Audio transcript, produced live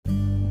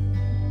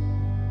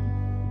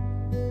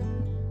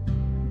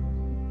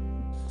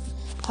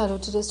Hello,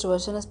 today's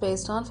devotion is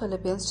based on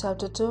Philippians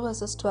chapter 2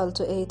 verses 12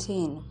 to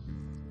 18.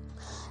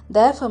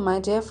 Therefore, my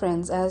dear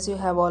friends, as you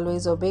have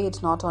always obeyed,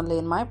 not only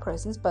in my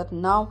presence, but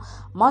now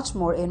much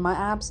more in my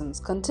absence,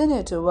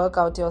 continue to work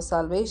out your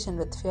salvation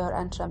with fear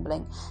and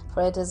trembling,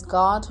 for it is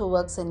God who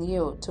works in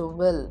you to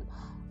will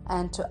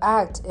and to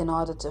act in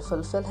order to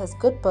fulfill his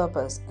good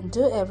purpose.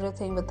 Do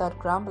everything without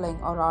grumbling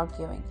or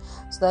arguing,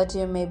 so that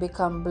you may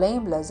become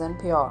blameless and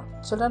pure,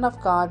 children of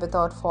God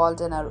without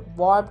fault in a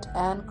warped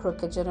and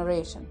crooked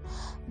generation.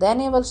 Then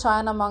you will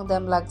shine among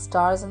them like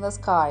stars in the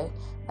sky,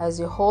 as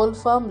you hold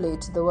firmly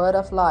to the word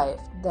of life.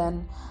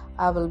 Then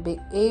I will be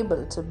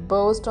able to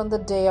boast on the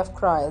day of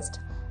Christ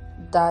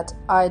that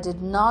I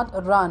did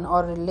not run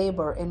or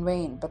labor in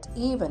vain. But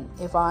even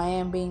if I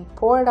am being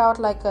poured out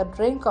like a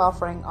drink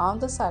offering on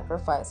the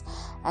sacrifice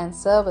and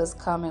service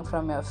coming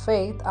from your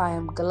faith, I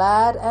am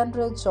glad and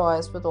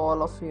rejoice with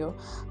all of you.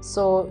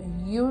 So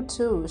you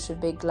too should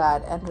be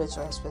glad and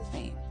rejoice with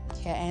me.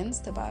 Here ends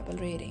the Bible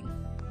reading.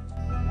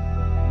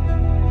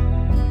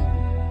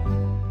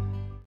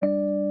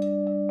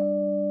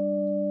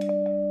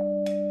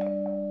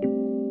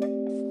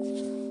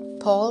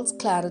 Paul's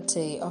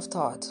clarity of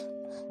thought.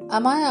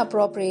 Am I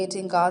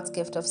appropriating God's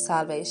gift of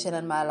salvation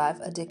in my life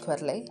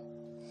adequately?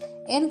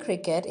 In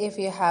cricket, if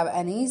you have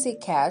an easy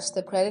catch,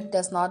 the credit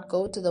does not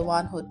go to the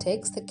one who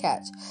takes the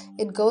catch.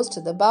 It goes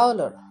to the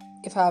bowler.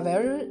 If,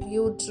 however,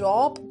 you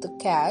drop the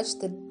catch,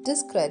 the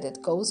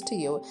discredit goes to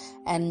you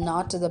and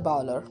not to the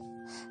bowler.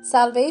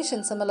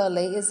 Salvation,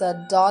 similarly, is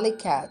a dolly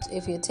catch.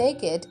 If you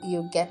take it,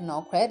 you get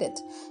no credit.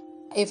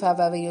 If,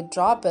 however, you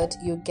drop it,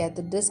 you get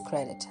the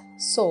discredit.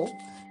 So,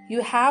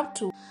 you have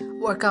to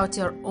work out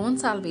your own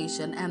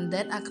salvation and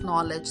then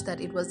acknowledge that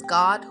it was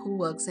God who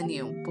works in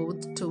you,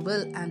 both to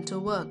will and to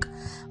work.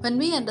 When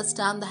we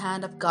understand the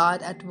hand of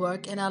God at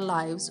work in our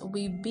lives,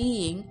 we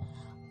being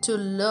to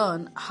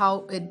learn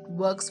how it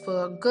works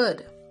for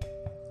good.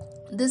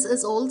 This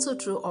is also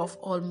true of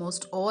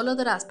almost all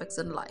other aspects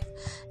in life.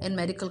 In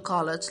medical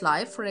college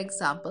life, for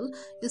example,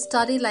 you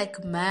study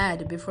like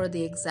mad before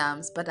the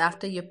exams, but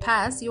after you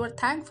pass, you are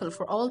thankful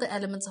for all the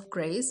elements of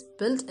grace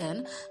built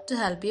in to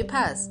help you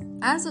pass.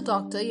 As a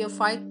doctor, you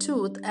fight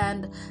tooth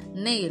and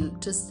nail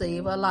to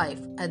save a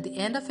life. At the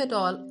end of it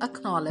all,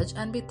 acknowledge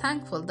and be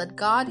thankful that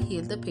God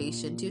healed the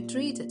patient you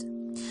treated.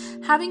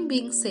 Having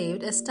been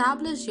saved,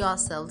 establish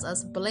yourselves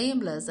as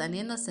blameless and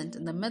innocent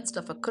in the midst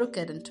of a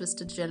crooked and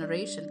twisted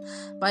generation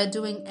by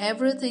doing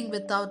everything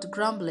without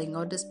grumbling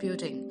or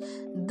disputing.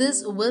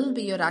 This will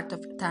be your act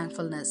of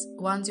thankfulness.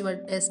 Once you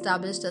are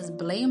established as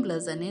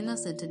blameless and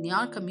innocent in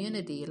your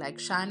community like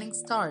shining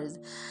stars,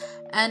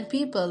 and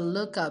people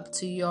look up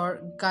to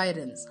your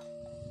guidance.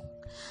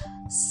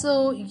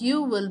 So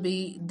you will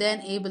be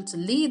then able to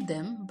lead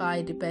them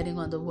by depending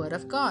on the word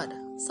of God.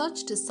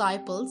 Such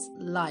disciples'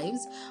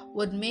 lives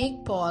would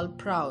make Paul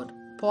proud.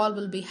 Paul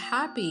will be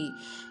happy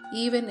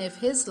even if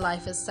his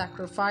life is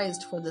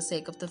sacrificed for the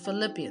sake of the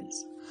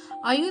Philippians.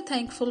 Are you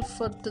thankful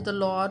to the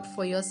Lord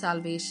for your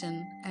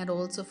salvation and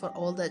also for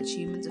all the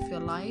achievements of your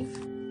life?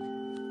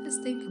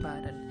 Just think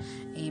about it.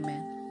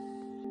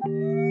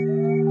 Amen.